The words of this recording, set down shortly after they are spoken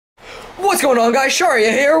What's going on, guys?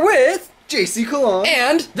 Sharia here with JCcalonge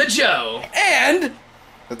and TheJoe. and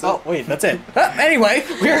That's it. oh wait, that's it. Anyway,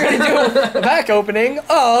 we're gonna do a back opening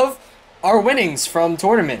of our winnings from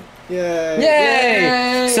tournament. Yay!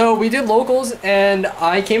 Yay! So we did locals, and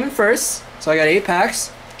I came in first, so I got 8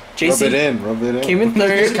 packs. JC Rub it in. came in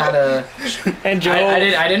Just third, kinda. and Joe.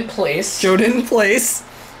 I didn't place. Joe didn't place.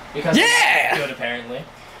 Because Yeah! I'm good apparently.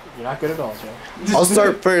 You're not good at all, Joe. I'll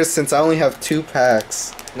start first since I only have 2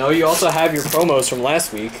 packs. No, you also have your promos from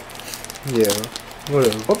last week. Yeah.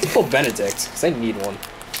 Whatever. Hope you pull Benedict, because I need one.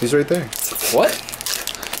 He's right there.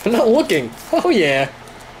 What? I'm not looking. Oh yeah.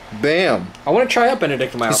 Bam. I want to try out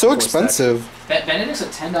Benedict in my He's so Alpha Force expensive. Benedict's a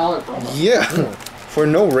 $10 promo. Yeah. For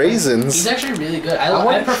no He's raisins. actually really good.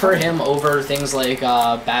 I prefer him over things like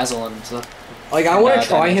Basil and stuff. deck. Like, I want to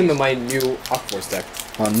try Benedict. him in my new Alpha Force deck.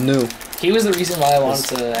 On new. He was the reason why I wanted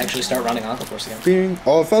to actually start running Aqua Force again.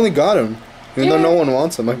 Oh, I finally got him. Even though no one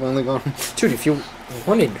wants him, I finally got him. Dude, if you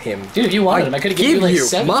wanted him, Dude, if you wanted him, I could have given you like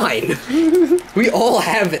 7. mine. We all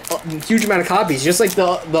have a huge amount of copies, just like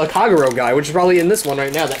the Kagero guy, which is probably in this one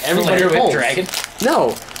right now that everybody Flare owns. Whip Dragon.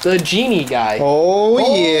 No, the genie guy. Oh,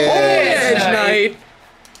 yeah. Edge Knight.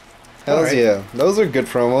 Hells Alright. yeah. Those are good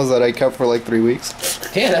promos that I kept for like 3 weeks.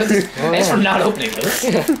 Yeah, that was, thanks for not opening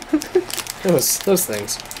those. Those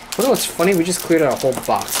things. You know what's funny? We just cleared out a whole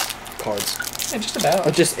box of cards. Yeah, just about.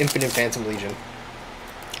 Of just Infinite Phantom Legion.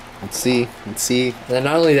 Let's see. Let's see. And then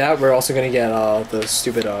not only that, we're also gonna get the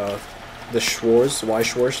stupid the Schwarz,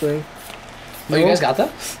 Schwarz thing. Oh, you guys got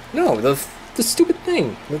that? No, the stupid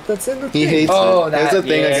thing. That's in the He thing. hates Oh, it. There's a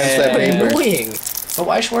thing against that It's paper. annoying. But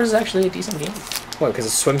Why Schwartz is actually a decent game. What? Because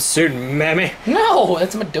it's swimsuit, mammy. No,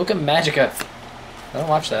 that's Madoka Magica. I don't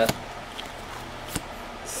watch that.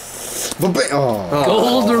 Oh.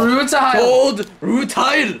 Gold Rutile. Gold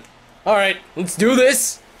Rutile. All right, let's do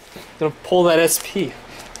this. I'm gonna pull that SP.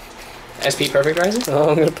 SP Perfect Rising? Oh,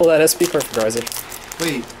 I'm gonna pull that SP Perfect Riser.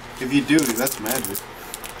 Wait, if you do, that's magic.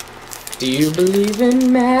 Do you believe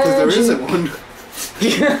in magic? Because there isn't one.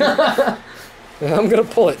 I'm gonna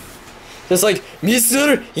pull it. Just like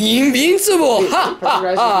Mr. Invincible. Ha Perfect ha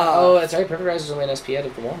Rising. ha. Oh, that's right. Perfect Rising is only an SP out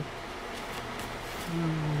of the 1.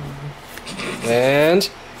 And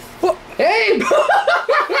oh, Hey!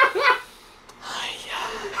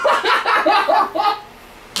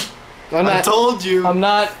 I told you. I'm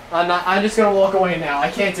not. I'm just gonna walk away now. I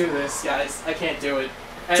can't do this, guys. I can't do it.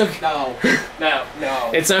 Okay. No.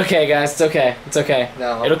 It's okay, guys. It's okay. It's okay.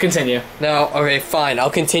 No. It'll continue. No. Okay, fine. I'll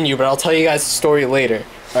continue, but I'll tell you guys the story later.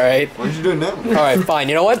 All right. Why'd you do it now? All right. Fine.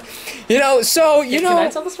 You know what? So Can I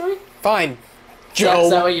tell the story? Fine. So that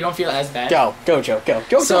Joe. way you don't feel as bad. Go, Joe. Go.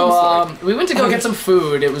 Go. So we went to go get some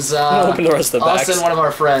food. It was I'm gonna open the rest of the us bags. and one of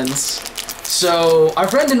our friends. So our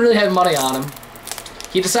friend didn't really have money on him.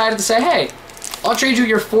 He decided to say, "Hey, I'll trade you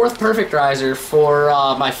your 4th Perfect Riser for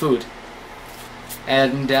my food."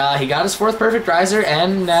 And he got his 4th Perfect Riser,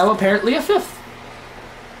 and now apparently a 5th.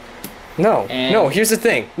 No. And No. Here's the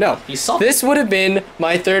thing. No. He's salty. This would have been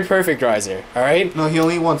my 3rd Perfect Riser. All right. No, he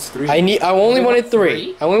only wants 3. I only You wanted want 3.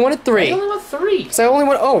 three? I only wanted I 3. only want 3. So I only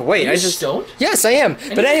want. Oh wait, Are I you just. stoned? Yes, I am.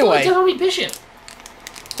 And But you anyway. Tell me Bishop.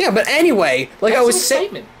 Yeah, but anyway, like Have I was some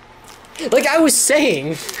saying, excitement. like I was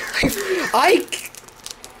saying, I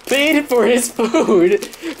paid for his food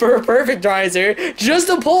for a Perfect Riser just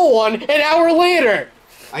to pull one an hour later.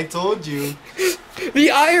 I told you.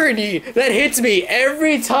 The irony that hits me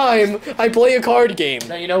every time I play a card game.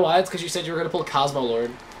 No, you know why? It's because you said you were going to pull Cosmo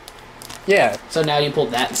Lord. Yeah, So now you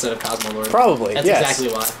pulled that instead of Cosmo Lord. probably. That's yes. exactly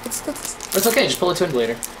why. It's But it's okay, just pull a Twin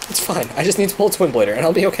Blader. it's fine. I just need to pull a Twin Blader and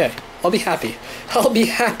I'll be okay. I'll be happy. I'll be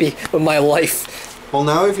happy with my life. Well,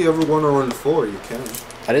 now if you ever want to run 4, you can.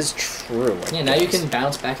 That is true. I Yeah, now you guess. can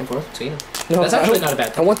bounce back and forth between them. No, That's I actually don't- not a bad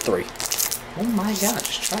I thing. want 3. Oh my god,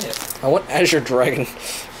 just try it. I want Azure Dragon.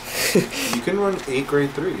 You can run 8 grade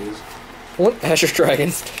 3s. I want Azure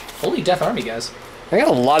Dragon. Holy Death Army, guys. I got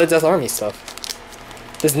a lot of Death Army stuff.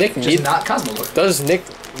 Does Nick Just need? not Cosmo Lord. Does Nick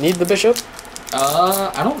need the bishop?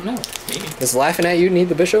 I don't know. Maybe. Does laughing at you need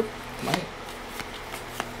the bishop? Might.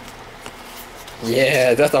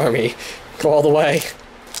 Yeah, Death Army. Go all the way.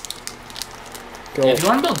 Go. Yeah, if you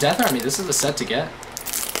want to build Death Army, this is the set to get.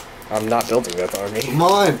 I'm not building Death Army. Come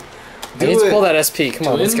on. I need Do to pull it. that SP. Come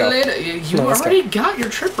on, let's go. You Come on, let's already got your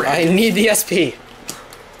trip I ready. need the SP.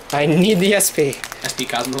 I need the SP. SP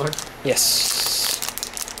Cosmo Lord. Yes.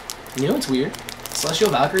 You know what's weird? Celestial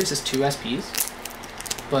Valkyries has 2 SPs,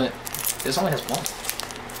 but this only has 1.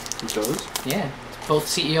 It does? Yeah. Both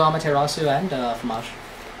CEO Amaterasu and Famash.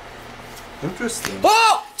 Interesting.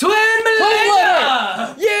 Oh! Twin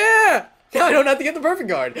Blader! Yeah! Now I don't have to get the perfect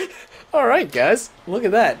guard. Alright, guys. Look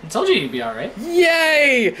at that. I told you you'd be alright.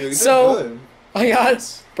 Yay! You did So, good. I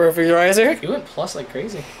got Perfect Riser, You went plus like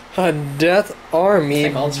crazy. a Death Army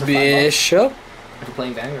Take all this for $5. Bishop, After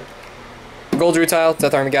playing Vanguard. Gold Root Tile,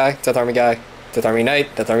 Death Army Guy, Death Army Guy, Death Army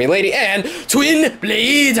Knight, Death Army Lady, and Twin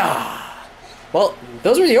Blader! Well,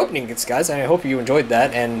 those were the openings, guys, and I hope you enjoyed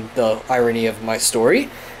that and the irony of my story.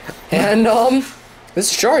 And,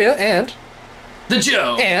 this is Sharia, and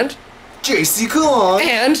TheJoe! and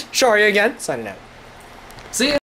JCcalonge. Sharia again, signing out. See ya!